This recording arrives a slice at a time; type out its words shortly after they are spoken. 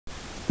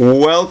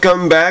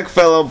Welcome back,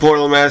 fellow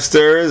Portal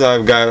Masters.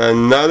 I've got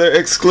another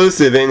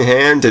exclusive in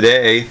hand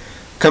today.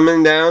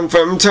 Coming down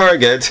from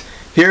Target,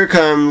 here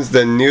comes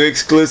the new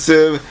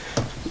exclusive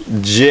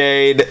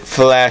Jade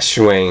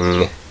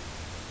Flashwing.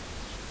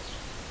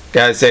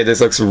 Gotta say,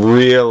 this looks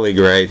really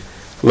great.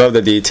 Love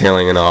the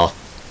detailing and all.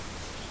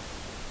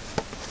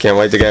 Can't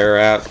wait to get her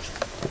out.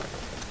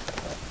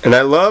 And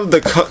I love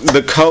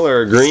the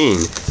color green,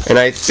 and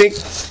I think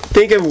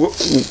it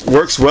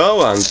works well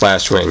on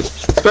Flashwing,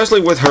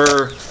 especially with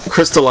her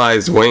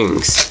crystallized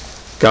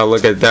wings. Gotta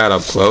look at that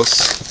up close.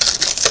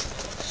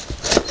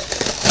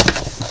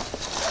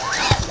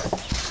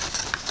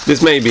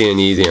 This may be an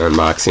easy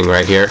unboxing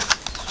right here.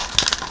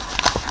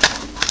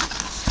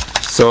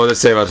 So to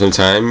save up some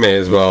time, may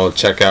as well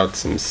check out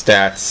some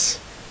stats.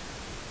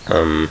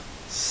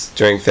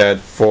 Strength at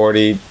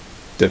 40,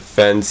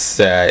 defense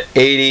at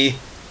 80,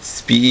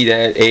 speed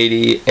at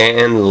 80,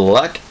 and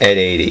luck at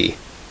 80.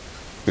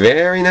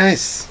 Very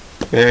nice.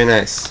 Very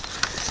nice.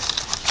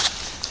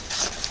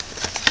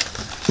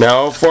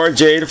 Now for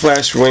Jade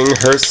Flashwing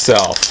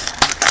herself.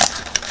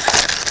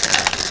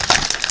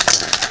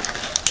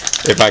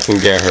 If I can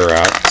get her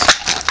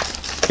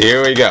out.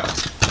 Here we go.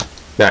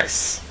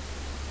 Nice.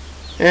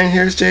 And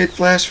here's Jade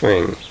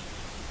Flashwing.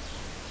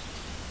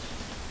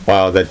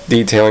 Wow, the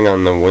detailing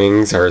on the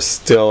wings are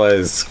still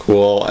as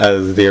cool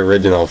as the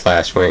original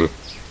Flashwing.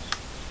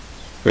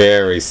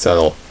 Very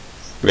subtle.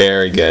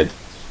 Very good.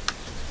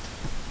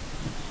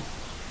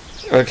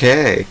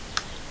 Okay.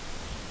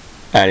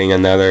 Adding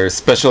another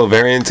special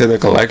variant to the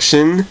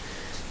collection.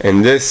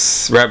 And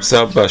this wraps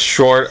up a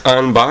short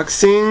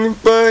unboxing,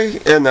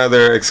 but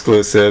another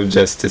exclusive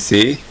just to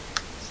see.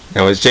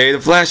 That was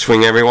Jade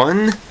Flashwing,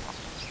 everyone.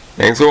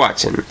 Thanks for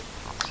watching.